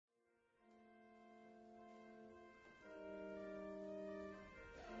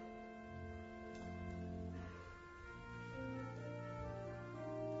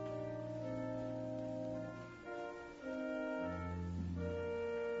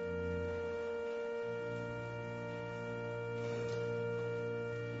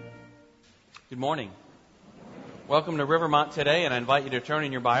Good morning. Welcome to Rivermont today, and I invite you to turn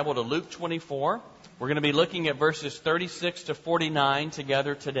in your Bible to Luke 24. We're going to be looking at verses 36 to 49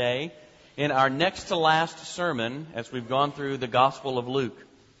 together today in our next to last sermon as we've gone through the Gospel of Luke.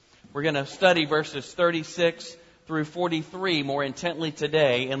 We're going to study verses 36 through 43 more intently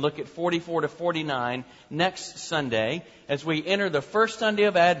today and look at 44 to 49 next Sunday as we enter the first Sunday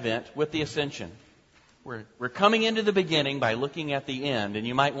of Advent with the Ascension. We're coming into the beginning by looking at the end, and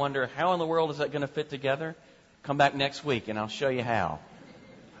you might wonder, how in the world is that going to fit together? Come back next week and I'll show you how.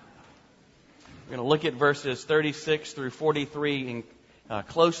 We're going to look at verses 36 through 43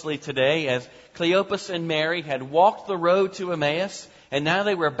 closely today as Cleopas and Mary had walked the road to Emmaus, and now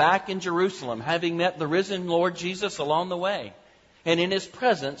they were back in Jerusalem, having met the risen Lord Jesus along the way. And in His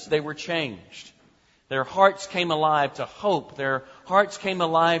presence they were changed. Their hearts came alive to hope. Their hearts came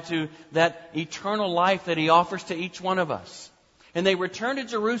alive to that eternal life that He offers to each one of us. And they returned to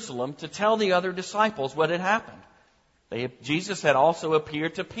Jerusalem to tell the other disciples what had happened. Jesus had also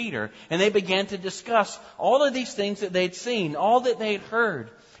appeared to Peter, and they began to discuss all of these things that they'd seen, all that they'd heard,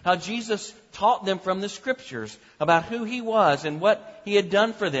 how Jesus taught them from the Scriptures about who He was and what He had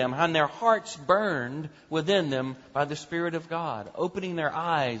done for them, and their hearts burned within them by the Spirit of God, opening their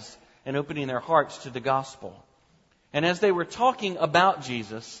eyes and opening their hearts to the gospel. And as they were talking about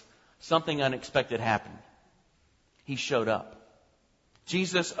Jesus, something unexpected happened. He showed up.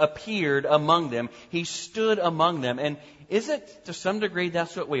 Jesus appeared among them. He stood among them. And is it, to some degree,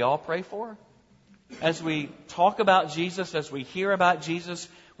 that's what we all pray for? As we talk about Jesus, as we hear about Jesus,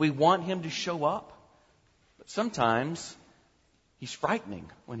 we want Him to show up. But sometimes He's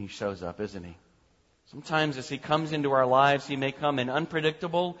frightening when He shows up, isn't He? Sometimes as He comes into our lives, He may come in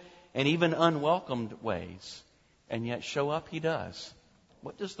unpredictable and even unwelcomed ways. And yet show up He does.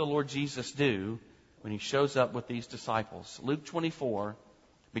 What does the Lord Jesus do when He shows up with these disciples? Luke 24,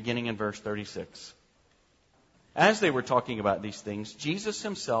 beginning in verse 36. As they were talking about these things, Jesus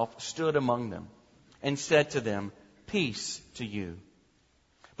Himself stood among them and said to them, "Peace to you."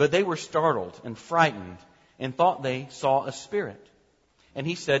 But they were startled and frightened and thought they saw a spirit. And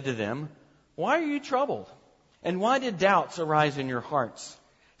He said to them, "Why are you troubled? And why did doubts arise in your hearts?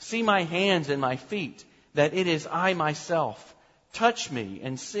 See my hands and my feet, that it is I myself. Touch me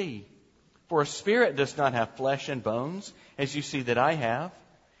and see. For a spirit does not have flesh and bones, as you see that I have."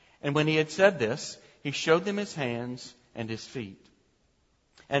 And when He had said this, He showed them His hands and His feet.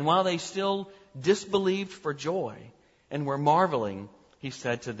 And while they still disbelieved for joy and were marveling, He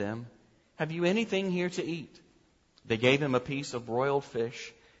said to them, "Have you anything here to eat?" They gave Him a piece of broiled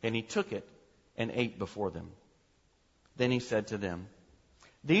fish, and He took it and ate before them. Then He said to them,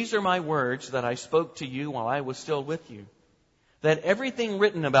 "These are my words that I spoke to you while I was still with you, that everything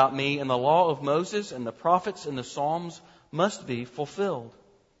written about me in the law of Moses and the prophets and the Psalms must be fulfilled."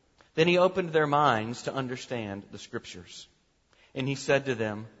 Then He opened their minds to understand the Scriptures. And He said to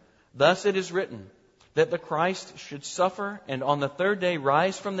them, "Thus it is written, that the Christ should suffer and on the third day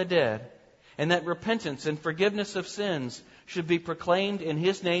rise from the dead, and that repentance and forgiveness of sins should be proclaimed in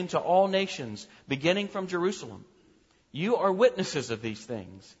His name to all nations, beginning from Jerusalem. You are witnesses of these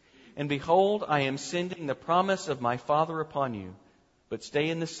things. And behold, I am sending the promise of my Father upon you. But stay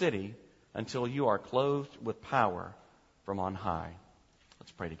in the city until you are clothed with power from on high."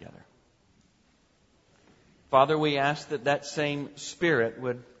 Let's pray together. Father, we ask that that same Spirit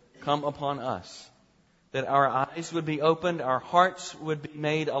would come upon us, that our eyes would be opened, our hearts would be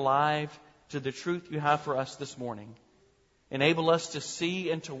made alive to the truth you have for us this morning. Enable us to see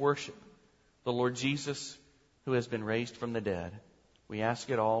and to worship the Lord Jesus, who has been raised from the dead. We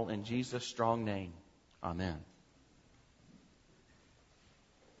ask it all in Jesus' strong name. Amen.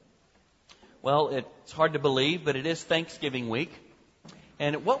 Well, it's hard to believe, but it is Thanksgiving week.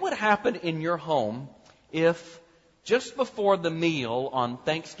 And what would happen in your home if just before the meal on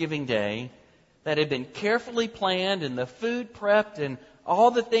Thanksgiving Day that had been carefully planned and the food prepped and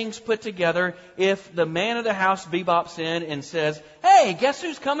all the things put together, if the man of the house bebops in and says, "Hey, guess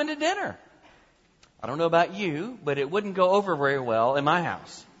who's coming to dinner?" I don't know about you, but it wouldn't go over very well in my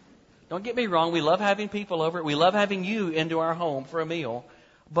house. Don't get me wrong, we love having people over. We love having you into our home for a meal.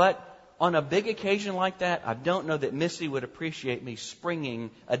 But on a big occasion like that, I don't know that Missy would appreciate me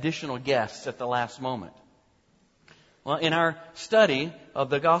springing additional guests at the last moment. Well, in our study of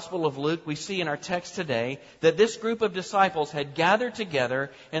the Gospel of Luke, we see in our text today that this group of disciples had gathered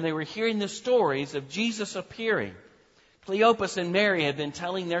together and they were hearing the stories of Jesus appearing. Cleopas and Mary had been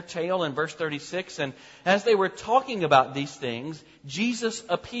telling their tale in verse 36, and as they were talking about these things, Jesus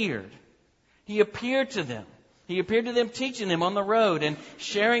appeared. He appeared to them. He appeared to them teaching them on the road and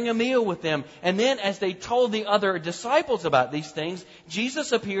sharing a meal with them. And then as they told the other disciples about these things,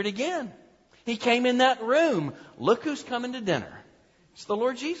 Jesus appeared again. He came in that room. Look who's coming to dinner. It's the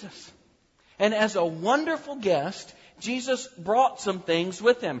Lord Jesus. And as a wonderful guest, Jesus brought some things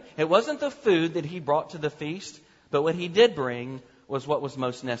with him. It wasn't the food that he brought to the feast, but what he did bring was what was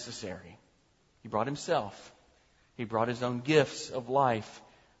most necessary. He brought himself. He brought his own gifts of life.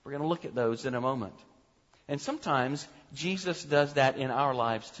 We're going to look at those in a moment. And sometimes Jesus does that in our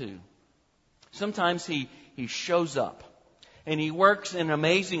lives too. Sometimes he shows up. And he works in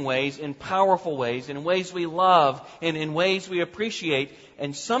amazing ways, in powerful ways, in ways we love, and in ways we appreciate.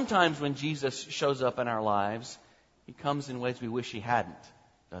 And sometimes when Jesus shows up in our lives, he comes in ways we wish he hadn't,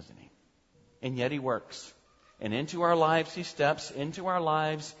 doesn't he? And yet he works. And into our lives he steps. Into our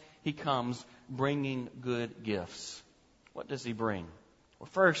lives he comes bringing good gifts. What does he bring? Well,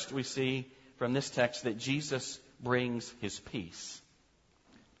 first we see from this text that Jesus brings his peace.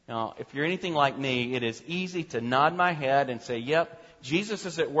 Now, if you're anything like me, it is easy to nod my head and say, yep, Jesus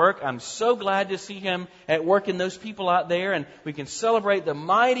is at work. I'm so glad to see him at work in those people out there. And we can celebrate the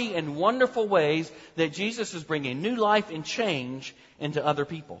mighty and wonderful ways that Jesus is bringing new life and change into other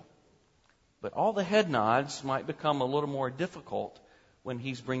people. But all the head nods might become a little more difficult when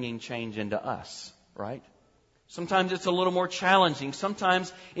he's bringing change into us, right? Sometimes it's a little more challenging.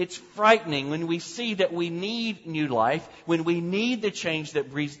 Sometimes it's frightening when we see that we need new life, when we need the change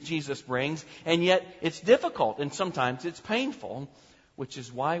that Jesus brings, and yet it's difficult and sometimes it's painful, which is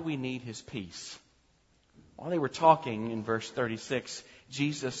why we need his peace. While they were talking in verse 36,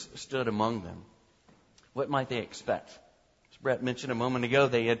 Jesus stood among them. What might they expect? As Brett mentioned a moment ago,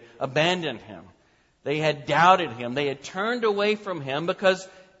 they had abandoned him. They had doubted him. They had turned away from him because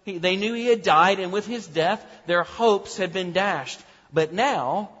they knew he had died, and with his death, their hopes had been dashed. But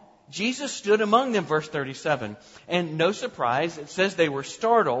now, Jesus stood among them, verse 37. And no surprise, it says they were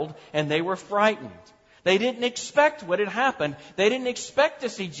startled and they were frightened. They didn't expect what had happened. They didn't expect to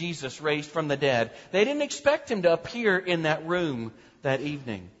see Jesus raised from the dead. They didn't expect him to appear in that room that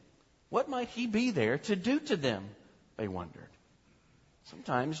evening. What might he be there to do to them? They wondered.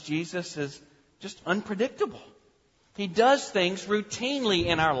 Sometimes Jesus is just unpredictable. He does things routinely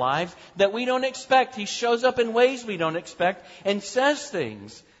in our lives that we don't expect. He shows up in ways we don't expect and says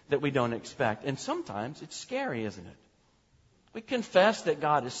things that we don't expect. And sometimes it's scary, isn't it? We confess that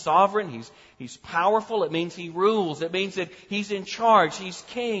God is sovereign. He's powerful. It means he rules. It means that he's in charge. He's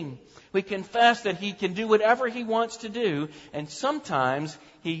king. We confess that he can do whatever he wants to do. And sometimes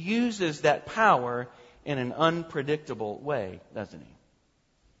he uses that power in an unpredictable way, doesn't he?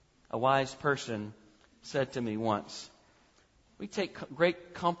 A wise person said to me once, we take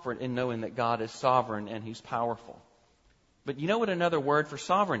great comfort in knowing that God is sovereign and he's powerful. But you know what another word for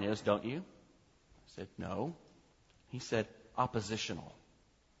sovereign is, don't you? I said, no. He said, oppositional.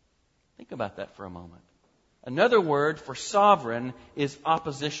 Think about that for a moment. Another word for sovereign is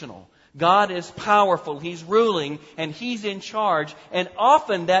oppositional. God is powerful, he's ruling, and he's in charge. And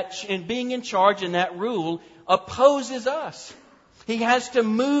often that in being in charge and that rule opposes us. He has to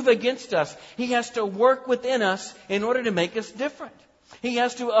move against us. He has to work within us in order to make us different. He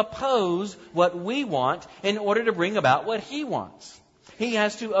has to oppose what we want in order to bring about what he wants. He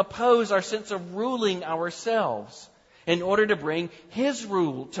has to oppose our sense of ruling ourselves in order to bring his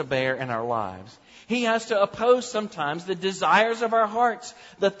rule to bear in our lives. He has to oppose sometimes the desires of our hearts,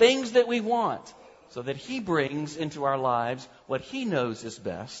 the things that we want, so that he brings into our lives what he knows is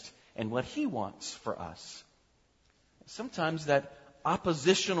best and what he wants for us. Sometimes that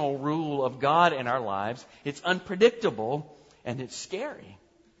oppositional rule of God in our lives, it's unpredictable and it's scary.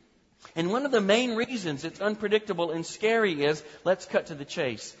 And one of the main reasons it's unpredictable and scary is, let's cut to the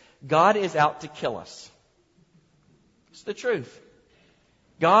chase, God is out to kill us. It's the truth.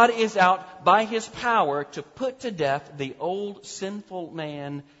 God is out by his power to put to death the old sinful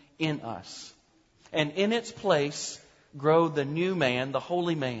man in us. And in its place, grow the new man, the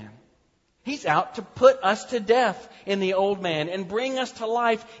holy man. He's out to put us to death in the old man and bring us to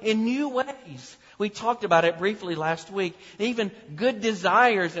life in new ways. We talked about it briefly last week. Even good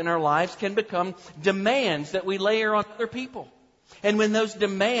desires in our lives can become demands that we layer on other people. And when those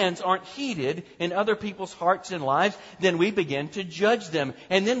demands aren't heeded in other people's hearts and lives, then we begin to judge them.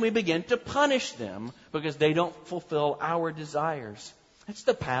 And then we begin to punish them because they don't fulfill our desires. It's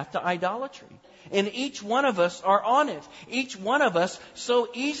the path to idolatry. And each one of us are on it. Each one of us so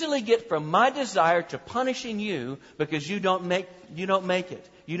easily get from my desire to punishing you because you don't make it.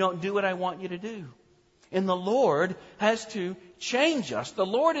 You don't do what I want you to do. And the Lord has to change us. The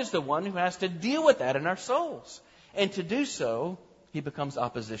Lord is the one who has to deal with that in our souls. And to do so, he becomes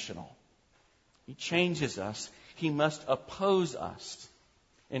oppositional. He changes us. He must oppose us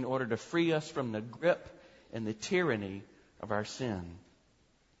in order to free us from the grip and the tyranny of our sin.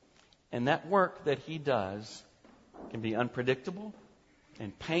 And that work that He does can be unpredictable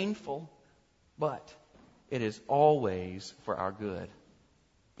and painful, but it is always for our good,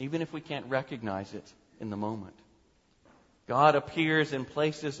 even if we can't recognize it in the moment. God appears in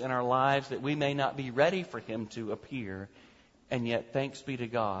places in our lives that we may not be ready for Him to appear, and yet, thanks be to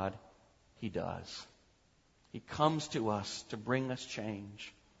God, He does. He comes to us to bring us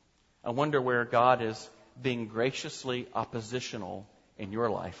change. I wonder where God is being graciously oppositional in your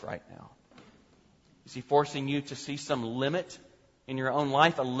life right now. Is He forcing you to see some limit in your own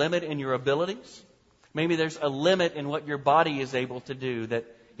life, a limit in your abilities? Maybe there's a limit in what your body is able to do, that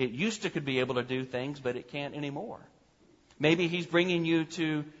it used to could be able to do things, but it can't anymore. Maybe He's bringing you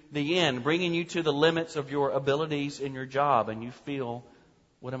to the end, bringing you to the limits of your abilities in your job, and you feel,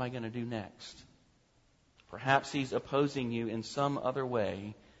 what am I going to do next? Perhaps He's opposing you in some other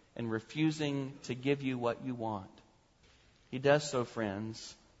way and refusing to give you what you want. He does so,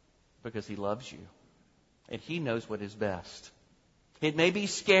 friends, because He loves you, and He knows what is best. It may be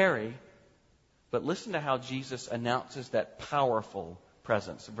scary, but listen to how Jesus announces that powerful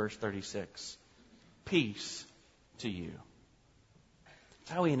presence. Verse 36. Peace to you.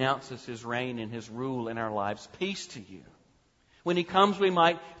 That's how He announces His reign and His rule in our lives. Peace to you. When He comes, we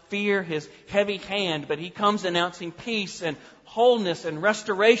might fear His heavy hand, but He comes announcing peace and wholeness and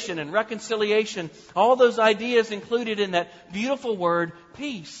restoration and reconciliation. All those ideas included in that beautiful word,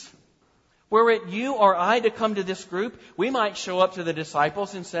 peace. Were it you or I to come to this group, we might show up to the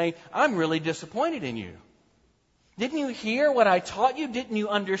disciples and say, I'm really disappointed in you. Didn't you hear what I taught you? Didn't you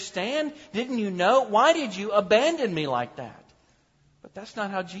understand? Didn't you know? Why did you abandon me like that? But that's not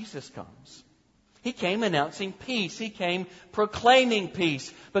how Jesus comes. He came announcing peace. He came proclaiming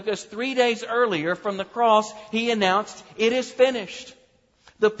peace. Because 3 days earlier from the cross, He announced, it is finished.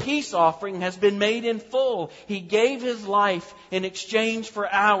 The peace offering has been made in full. He gave His life in exchange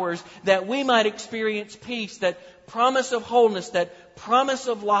for ours, that we might experience peace, that promise of wholeness, that promise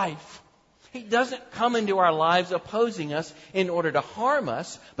of life. He doesn't come into our lives opposing us in order to harm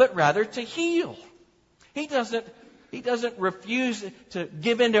us, but rather to heal. He doesn't refuse to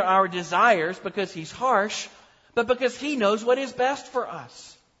give in to our desires because He's harsh, but because He knows what is best for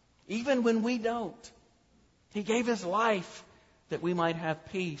us, even when we don't. He gave His life that we might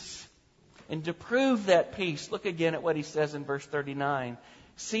have peace. And to prove that peace, look again at what He says in verse 39.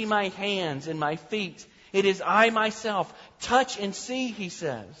 See my hands and my feet. It is I myself. Touch and see, He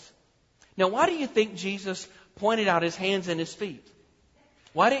says. Now, why do you think Jesus pointed out His hands and His feet?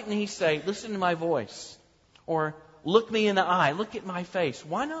 Why didn't He say, listen to my voice? Or look me in the eye, look at my face?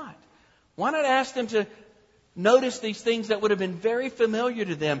 Why not? Why not ask them to notice these things that would have been very familiar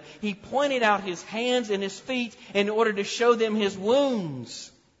to them? He pointed out His hands and His feet in order to show them His wounds.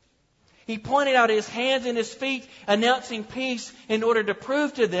 He pointed out His hands and His feet, announcing peace in order to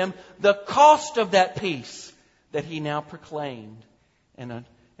prove to them the cost of that peace that He now proclaimed and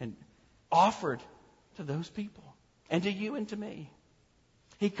offered to those people, and to you and to me.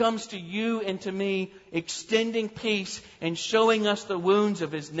 He comes to you and to me, extending peace and showing us the wounds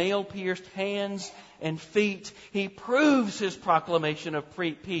of His nail-pierced hands and feet. He proves His proclamation of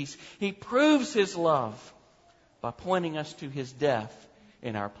peace. He proves His love by pointing us to His death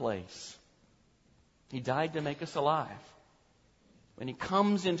in our place. He died to make us alive. When He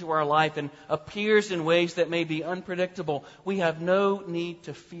comes into our life and appears in ways that may be unpredictable, we have no need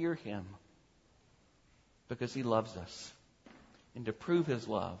to fear Him, because He loves us. And to prove His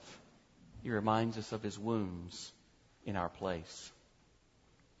love, He reminds us of His wounds in our place.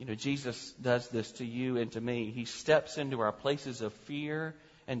 You know, Jesus does this to you and to me. He steps into our places of fear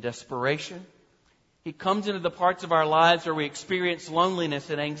and desperation. He comes into the parts of our lives where we experience loneliness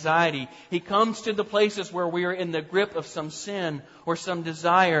and anxiety. He comes to the places where we are in the grip of some sin or some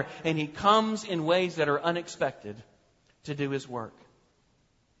desire. And He comes in ways that are unexpected to do His work.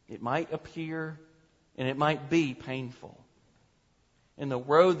 It might appear and it might be painful. And the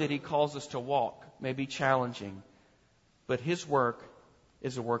road that He calls us to walk may be challenging. But His work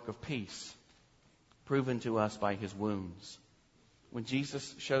is a work of peace, proven to us by His wounds. When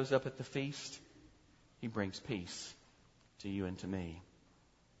Jesus shows up at the feast, He brings peace to you and to me.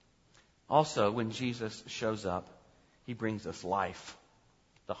 Also, when Jesus shows up, He brings us life.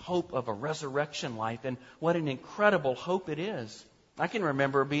 The hope of a resurrection life. And what an incredible hope it is. I can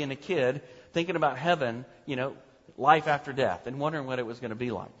remember being a kid thinking about heaven, life after death, and wondering what it was going to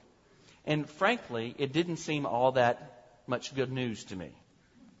be like. And frankly, it didn't seem all that much good news to me.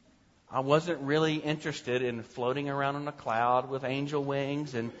 I wasn't really interested in floating around on a cloud with angel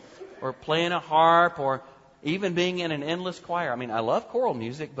wings or playing a harp or even being in an endless choir. I mean, I love choral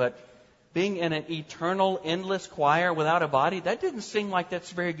music, but being in an eternal, endless choir without a body, that didn't seem like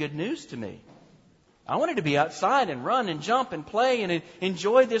that's very good news to me. I wanted to be outside and run and jump and play and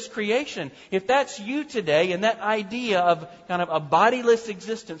enjoy this creation. If that's you today and that idea of kind of a bodiless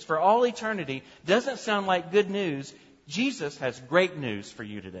existence for all eternity doesn't sound like good news, Jesus has great news for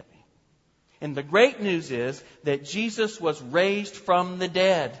you today. And the great news is that Jesus was raised from the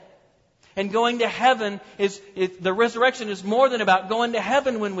dead. And going to heaven the resurrection is more than about going to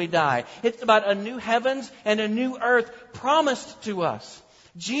heaven when we die. It's about a new heavens and a new earth promised to us.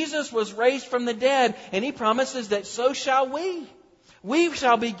 Jesus was raised from the dead, and He promises that so shall we. We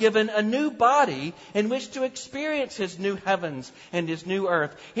shall be given a new body in which to experience His new heavens and His new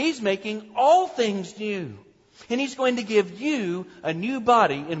earth. He's making all things new. And He's going to give you a new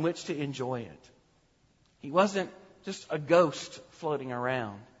body in which to enjoy it. He wasn't just a ghost floating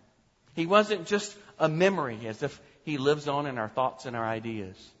around. He wasn't just a memory as if He lives on in our thoughts and our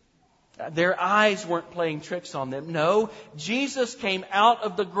ideas. Their eyes weren't playing tricks on them. No, Jesus came out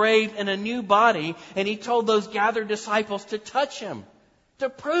of the grave in a new body, and He told those gathered disciples to touch Him, to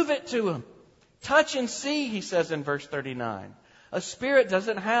prove it to Him. Touch and see, He says in verse 39. A spirit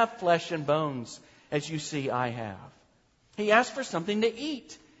doesn't have flesh and bones as you see I have. He asked for something to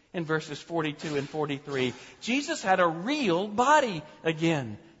eat in verses 42 and 43. Jesus had a real body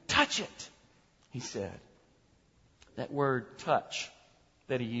again. Touch it, He said. That word touch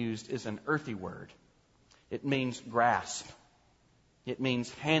that He used is an earthy word. It means grasp. It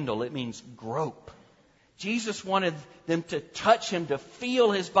means handle. It means grope. Jesus wanted them to touch Him, to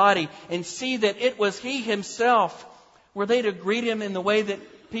feel His body and see that it was He Himself. Were they to greet Him in the way that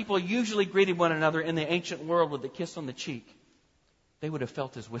people usually greeted one another in the ancient world with a kiss on the cheek, they would have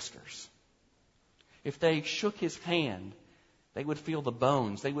felt His whiskers. If they shook His hand, they would feel the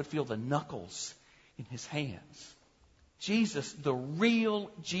bones. They would feel the knuckles in His hands. Jesus, the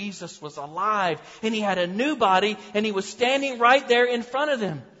real Jesus, was alive. And He had a new body. And He was standing right there in front of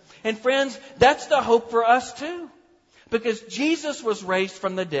them. And friends, that's the hope for us too. Because Jesus was raised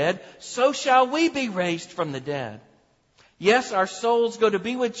from the dead, so shall we be raised from the dead. Yes, our souls go to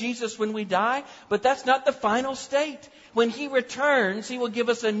be with Jesus when we die, but that's not the final state. When He returns, He will give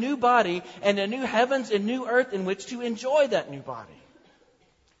us a new body and a new heavens and new earth in which to enjoy that new body.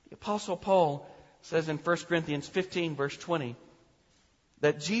 The Apostle Paul says in 1 Corinthians 15, verse 20,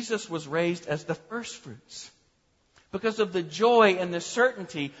 that Jesus was raised as the firstfruits. Because of the joy and the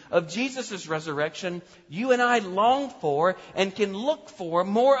certainty of Jesus' resurrection, you and I long for and can look for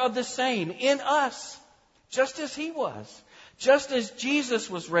more of the same in us, just as He was. Just as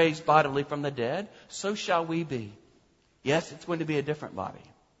Jesus was raised bodily from the dead, so shall we be. Yes, it's going to be a different body.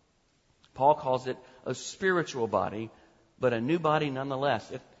 Paul calls it a spiritual body, but a new body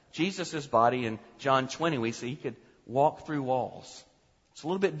nonetheless. If Jesus' body in John 20, we see He could walk through walls. It's a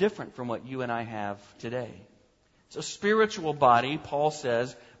little bit different from what you and I have today. It's a spiritual body, Paul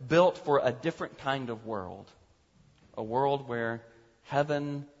says, built for a different kind of world. A world where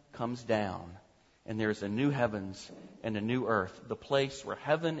heaven comes down and there's a new heavens and a new earth. The place where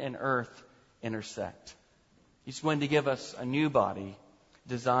heaven and earth intersect. He's going to give us a new body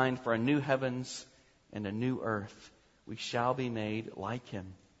designed for a new heavens and a new earth. We shall be made like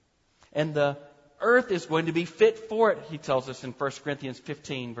Him. And the earth is going to be fit for it, he tells us in 1 Corinthians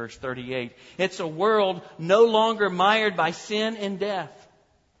 15, verse 38. It's a world no longer mired by sin and death.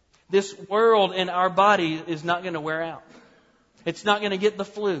 This world in our body is not going to wear out. It's not going to get the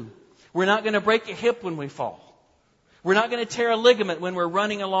flu. We're not going to break a hip when we fall. We're not going to tear a ligament when we're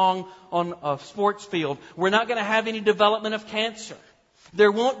running along on a sports field. We're not going to have any development of cancer.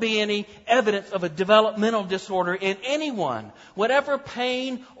 There won't be any evidence of a developmental disorder in anyone. Whatever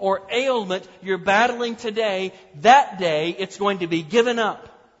pain or ailment you're battling today, that day it's going to be given up.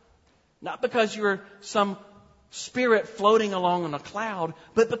 Not because you're some spirit floating along on a cloud,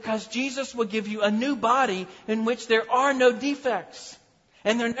 but because Jesus will give you a new body in which there are no defects.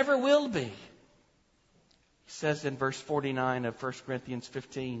 And there never will be. He says in verse 49 of 1 Corinthians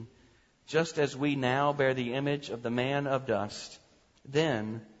 15, just as we now bear the image of the man of dust,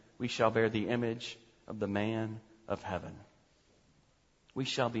 then we shall bear the image of the man of heaven. We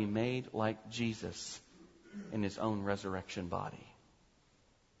shall be made like Jesus in His own resurrection body.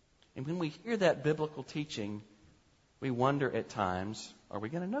 And when we hear that biblical teaching, we wonder at times, are we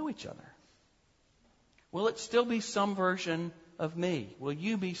going to know each other? Will it still be some version of me? Will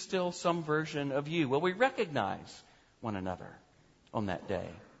you be still some version of you? Will we recognize one another on that day?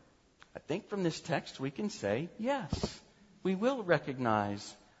 I think from this text we can say yes. We will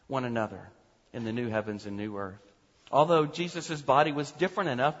recognize one another in the new heavens and new earth. Although Jesus' body was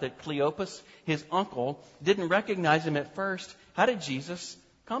different enough that Cleopas, his uncle, didn't recognize Him at first, how did Jesus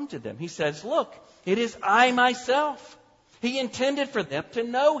come to them. He says, look, it is I myself. He intended for them to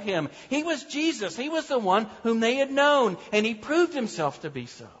know Him. He was Jesus. He was the one whom they had known, and He proved Himself to be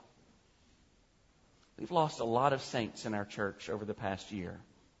so. We've lost a lot of saints in our church over the past year.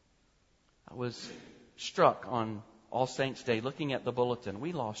 I was struck on All Saints' Day looking at the bulletin.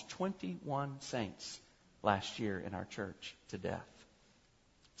 We lost 21 saints last year in our church to death.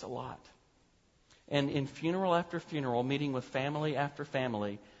 It's a lot. And in funeral after funeral, meeting with family after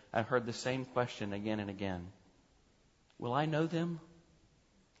family, I heard the same question again and again. Will I know them?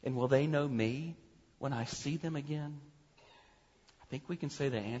 And will they know me when I see them again? I think we can say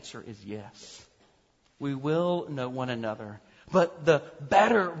the answer is yes. We will know one another, but the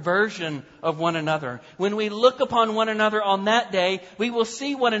better version of one another. When we look upon one another on that day, we will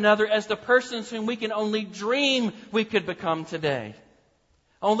see one another as the persons whom we can only dream we could become today.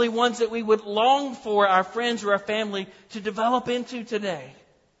 Only ones that we would long for our friends or our family to develop into today.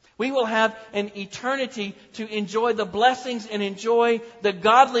 We will have an eternity to enjoy the blessings and enjoy the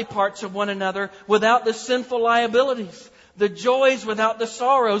godly parts of one another without the sinful liabilities, the joys without the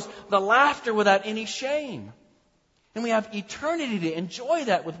sorrows, the laughter without any shame. And we have eternity to enjoy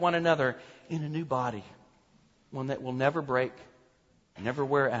that with one another in a new body, one that will never break, never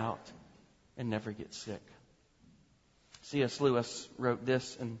wear out, and never get sick. C.S. Lewis wrote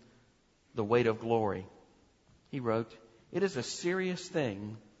this in The Weight of Glory. He wrote, "It is a serious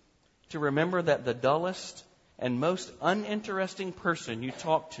thing to remember that the dullest and most uninteresting person you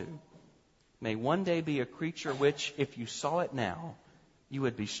talk to may one day be a creature which, if you saw it now, you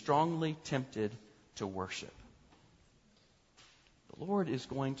would be strongly tempted to worship." The Lord is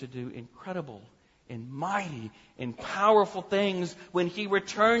going to do incredible and mighty and powerful things when He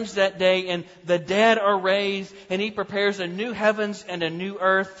returns that day and the dead are raised and He prepares a new heavens and a new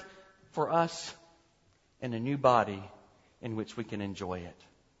earth for us and a new body in which we can enjoy it.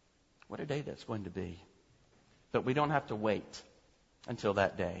 What a day that's going to be. But we don't have to wait until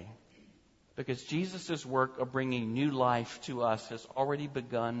that day, because Jesus' work of bringing new life to us has already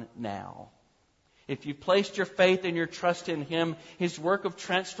begun now. If you placed your faith and your trust in Him, His work of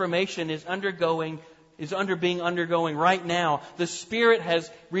transformation is undergoing right now. The Spirit has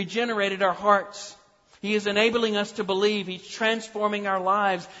regenerated our hearts. He is enabling us to believe. He's transforming our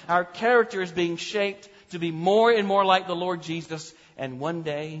lives. Our character is being shaped to be more and more like the Lord Jesus. And one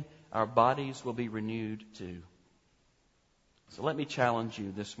day, our bodies will be renewed too. So let me challenge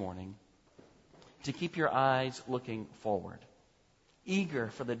you this morning to keep your eyes looking forward, eager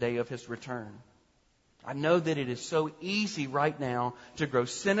for the day of His return. I know that it is so easy right now to grow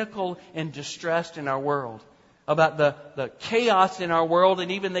cynical and distressed in our world about the chaos in our world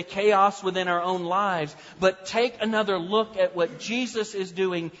and even the chaos within our own lives. But take another look at what Jesus is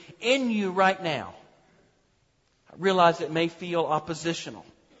doing in you right now. I realize it may feel oppositional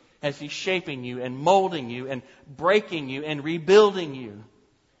as He's shaping you and molding you and breaking you and rebuilding you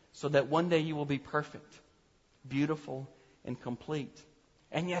so that one day you will be perfect, beautiful, and complete.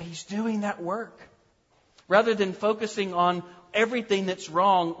 And yet He's doing that work. Rather than focusing on everything that's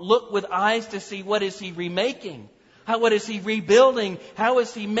wrong, look with eyes to see what is He remaking. What is He rebuilding? How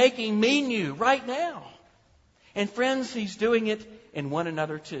is He making me new right now? And friends, He's doing it in one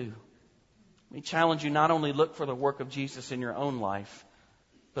another too. Let me challenge you, not only look for the work of Jesus in your own life,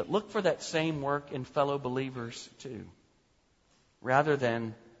 but look for that same work in fellow believers too. Rather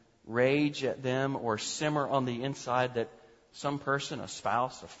than rage at them or simmer on the inside that some person, a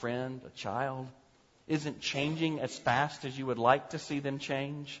spouse, a friend, a child, isn't changing as fast as you would like to see them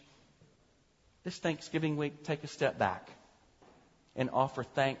change. This Thanksgiving week, take a step back and offer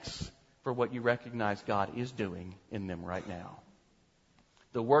thanks for what you recognize God is doing in them right now.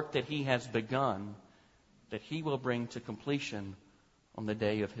 The work that He has begun, that He will bring to completion on the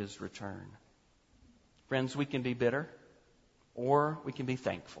day of His return. Friends, we can be bitter or we can be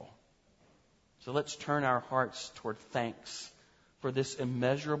thankful. So let's turn our hearts toward thanks for this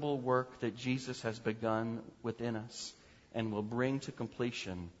immeasurable work that Jesus has begun within us and will bring to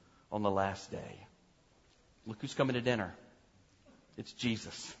completion on the last day. Look who's coming to dinner. It's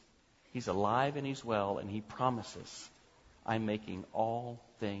Jesus. He's alive and He's well, and He promises, I'm making all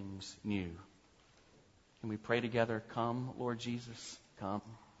things new. Can we pray together? Come, Lord Jesus, come,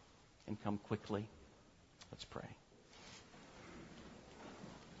 and come quickly. Let's pray.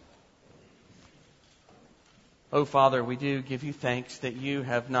 Oh, Father, we do give You thanks that You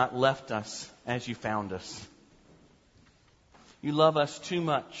have not left us as You found us. You love us too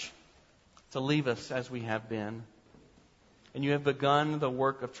much to leave us as we have been. And You have begun the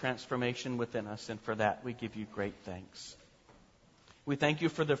work of transformation within us, and for that we give You great thanks. We thank You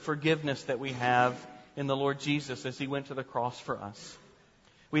for the forgiveness that we have in the Lord Jesus as He went to the cross for us.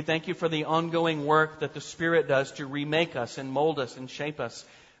 We thank you for the ongoing work that the Spirit does to remake us and mold us and shape us.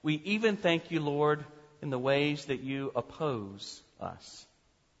 We even thank you, Lord, in the ways that you oppose us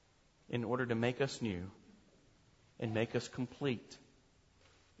in order to make us new and make us complete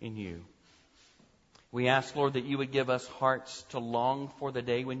in you. We ask, Lord, that you would give us hearts to long for the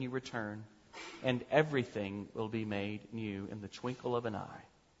day when you return, and everything will be made new in the twinkle of an eye.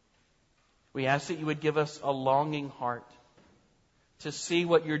 We ask that you would give us a longing heart to see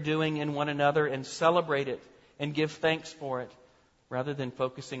what you're doing in one another and celebrate it and give thanks for it, rather than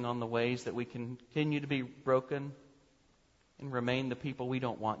focusing on the ways that we continue to be broken and remain the people we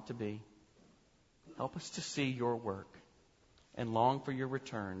don't want to be. Help us to see your work and long for your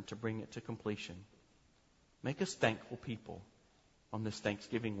return to bring it to completion. Make us thankful people on this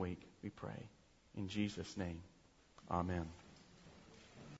Thanksgiving week, we pray. In Jesus' name, amen.